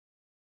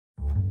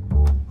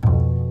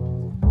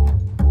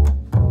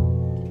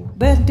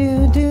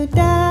do do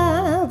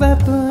da ba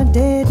ba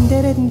da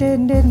da da da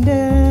da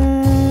da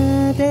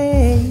da.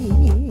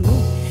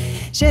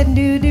 Should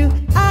do do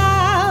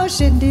ow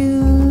should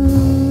do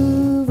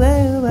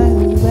wow wow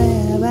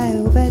wow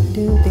wow ba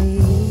do be.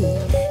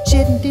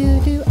 Should do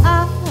do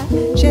ah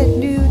should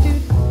do do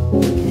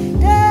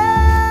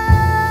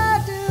da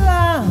do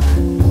ah.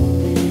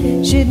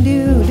 Should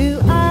do do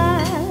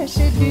ah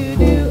should do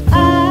do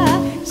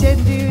ah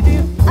should do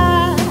do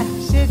ah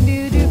should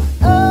do do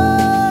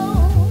oh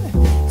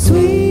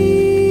sweet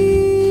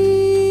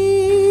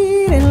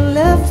and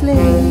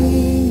lovely.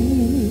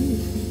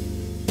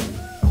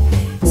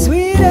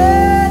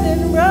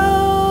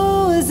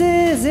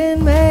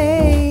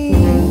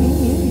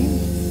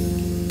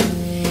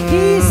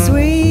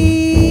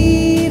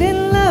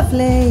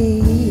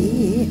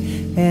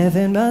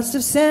 Heaven must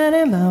have sent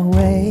him my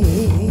way.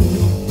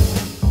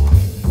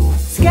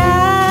 Sky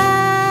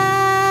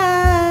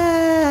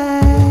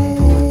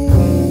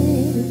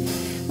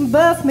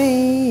above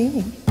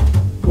me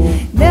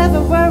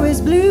never were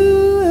as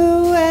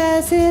blue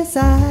as his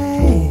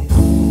eyes,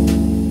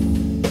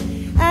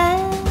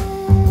 and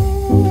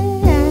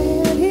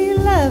he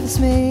loves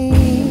me.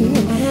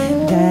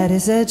 That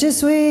is such a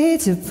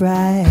sweet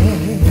surprise.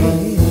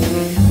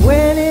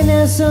 When he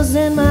nestles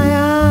in my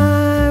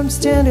arms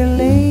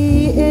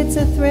tenderly, it's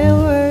a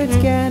thrill words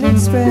can't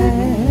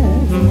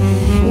express.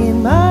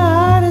 In my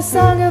heart a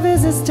song of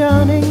his is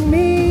taunting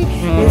me,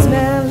 his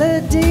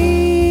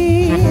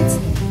melodies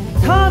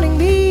haunting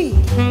me,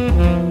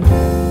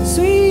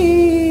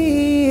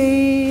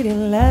 sweet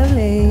and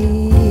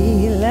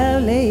lovely,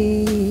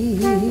 lovely,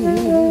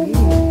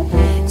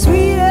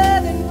 sweeter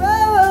than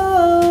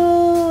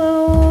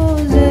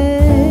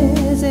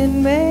roses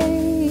in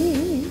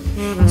May,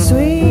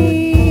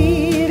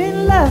 sweet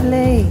and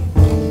lovely.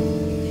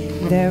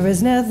 There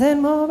is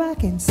nothing more I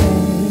can say.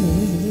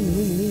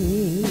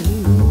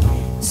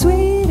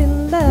 Sweet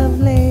and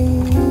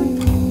lovely,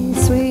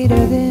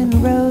 sweeter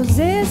than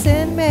roses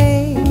in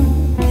May,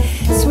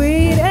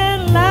 sweet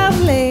and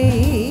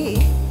lovely.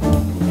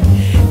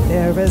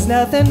 There is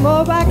nothing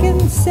more I can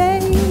say.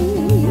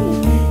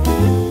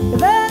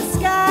 The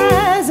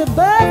skies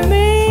above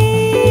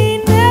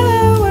me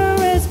never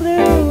were as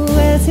blue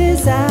as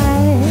his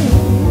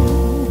eyes,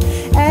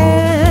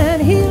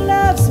 and he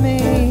loves me.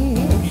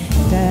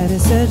 That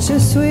is such a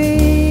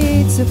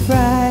sweet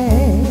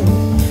surprise.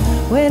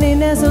 When he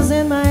nestles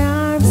in my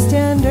arms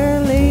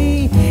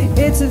tenderly,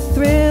 it's a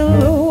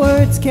thrill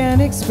words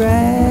can't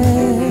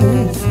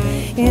express.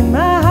 In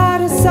my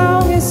heart a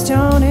song is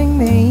taunting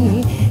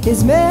me,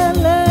 his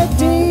melody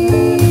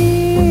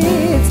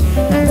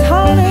it's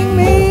haunting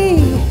me,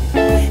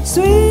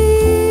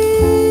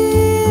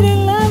 sweet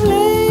and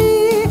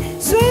lovely,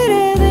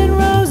 sweeter than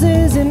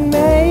roses in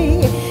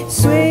May,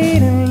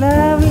 sweet and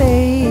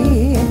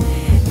lovely.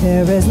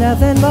 There is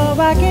nothing more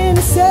I can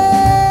say.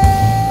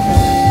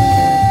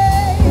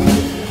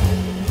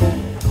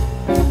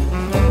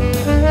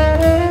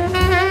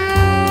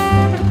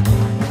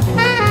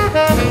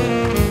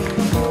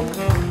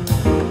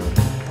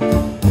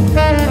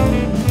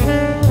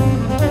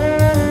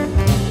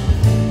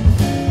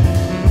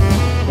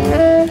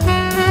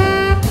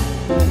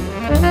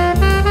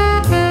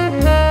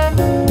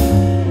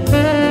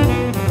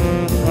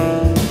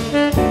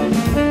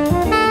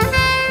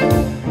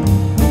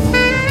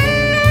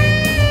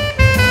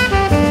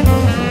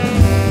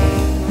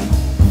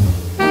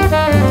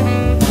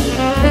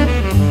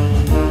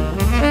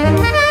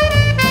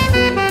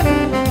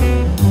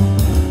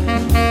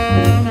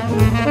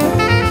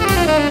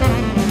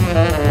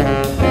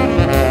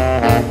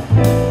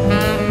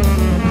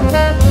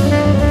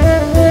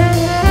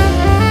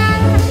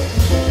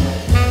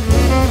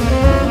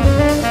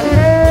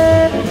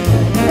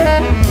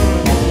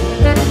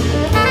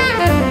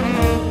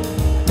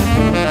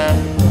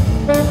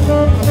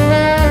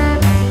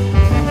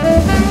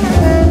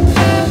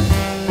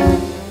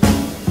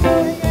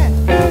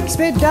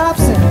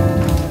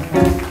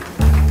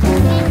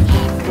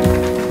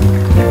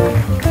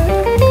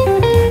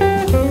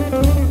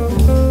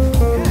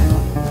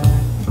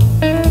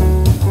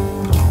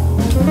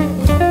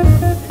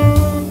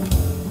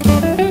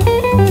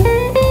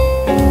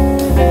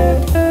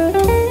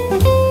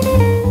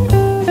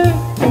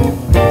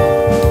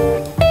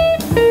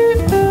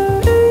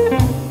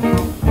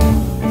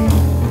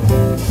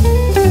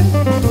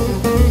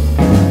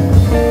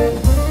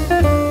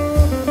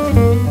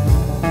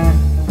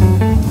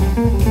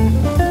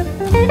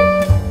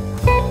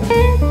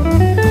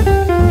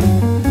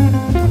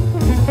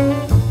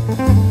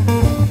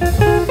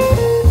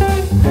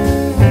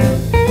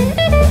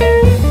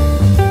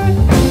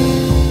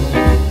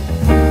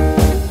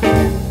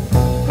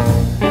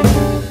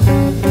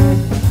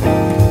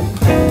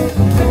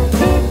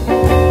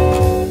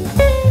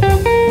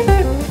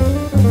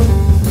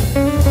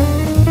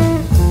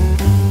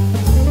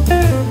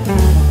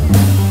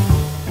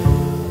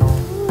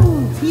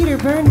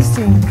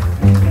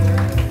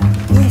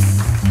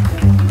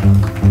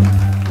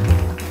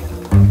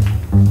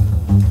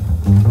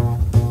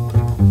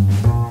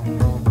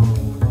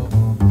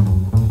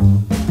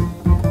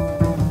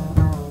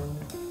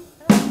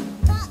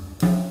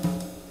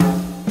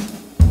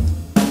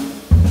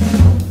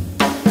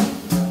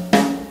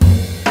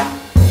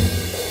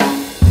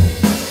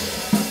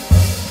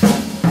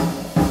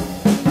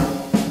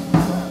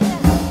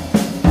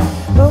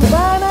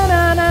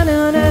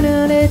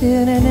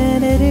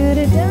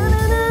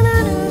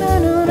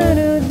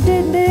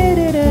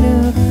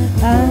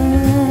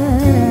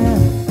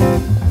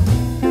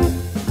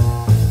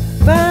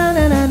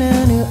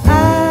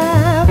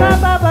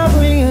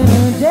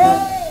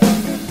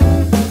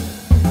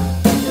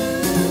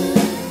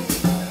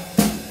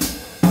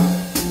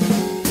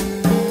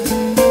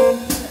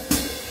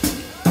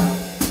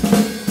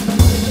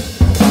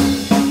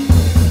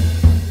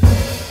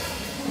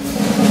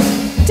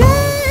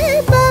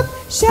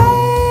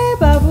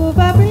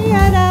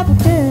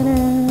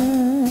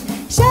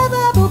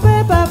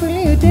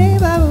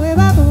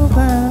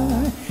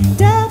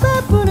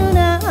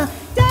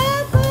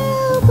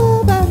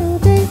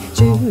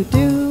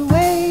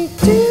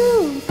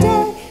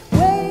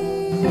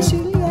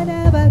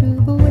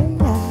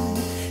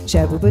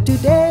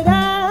 today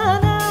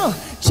now,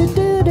 should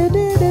do do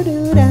do do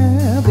do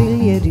down, will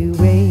you do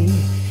way,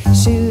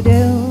 should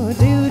do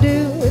do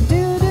do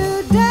do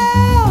do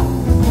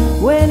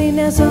down. When he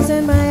nestles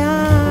in my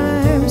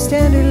arms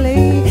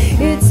tenderly,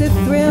 it's a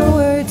thrill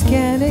words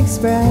can't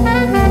express.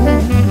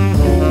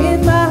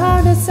 In my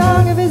heart, a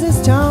song of his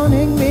is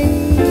taunting me.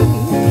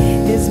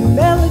 His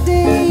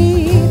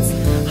melodies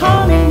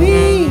haunting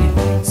me,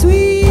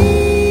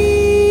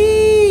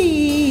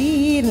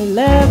 sweet,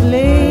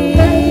 lovely,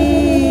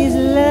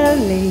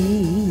 lovely,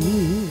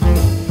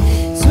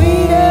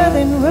 sweeter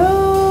than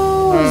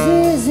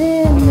roses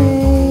in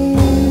May.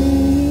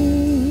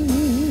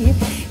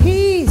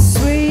 He's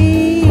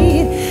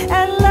sweet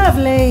and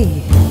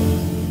lovely.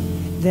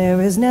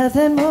 There is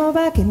nothing more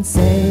I can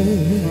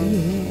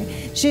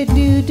say. Should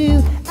do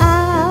do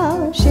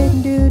ah,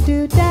 should do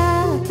do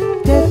da,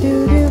 da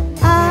do do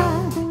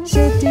ah,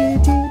 should do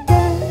do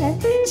da,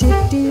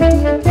 should do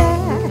do da,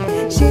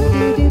 should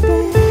do do da,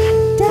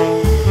 da,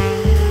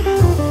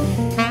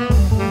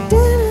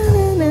 da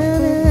na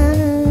na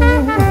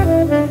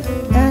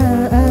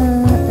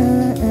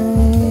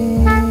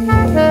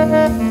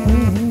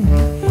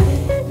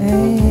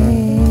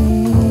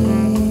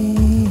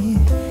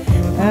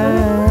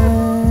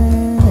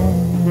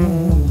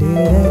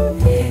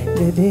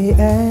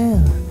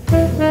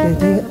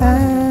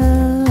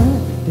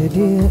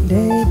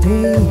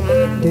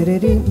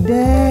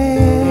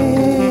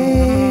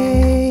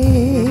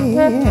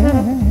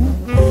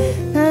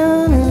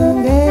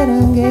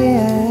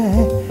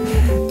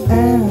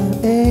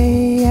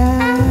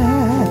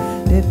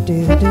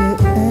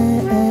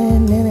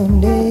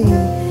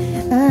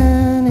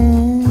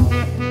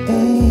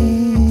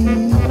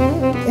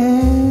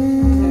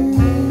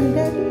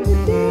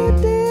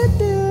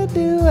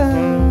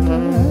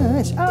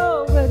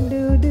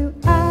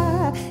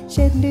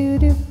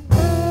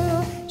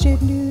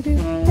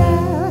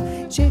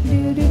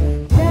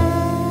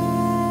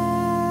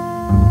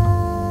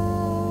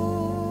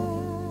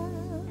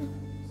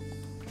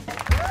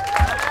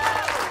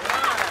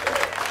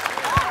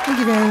Thank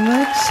you very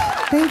much.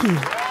 Thank you.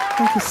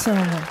 Thank you so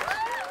much.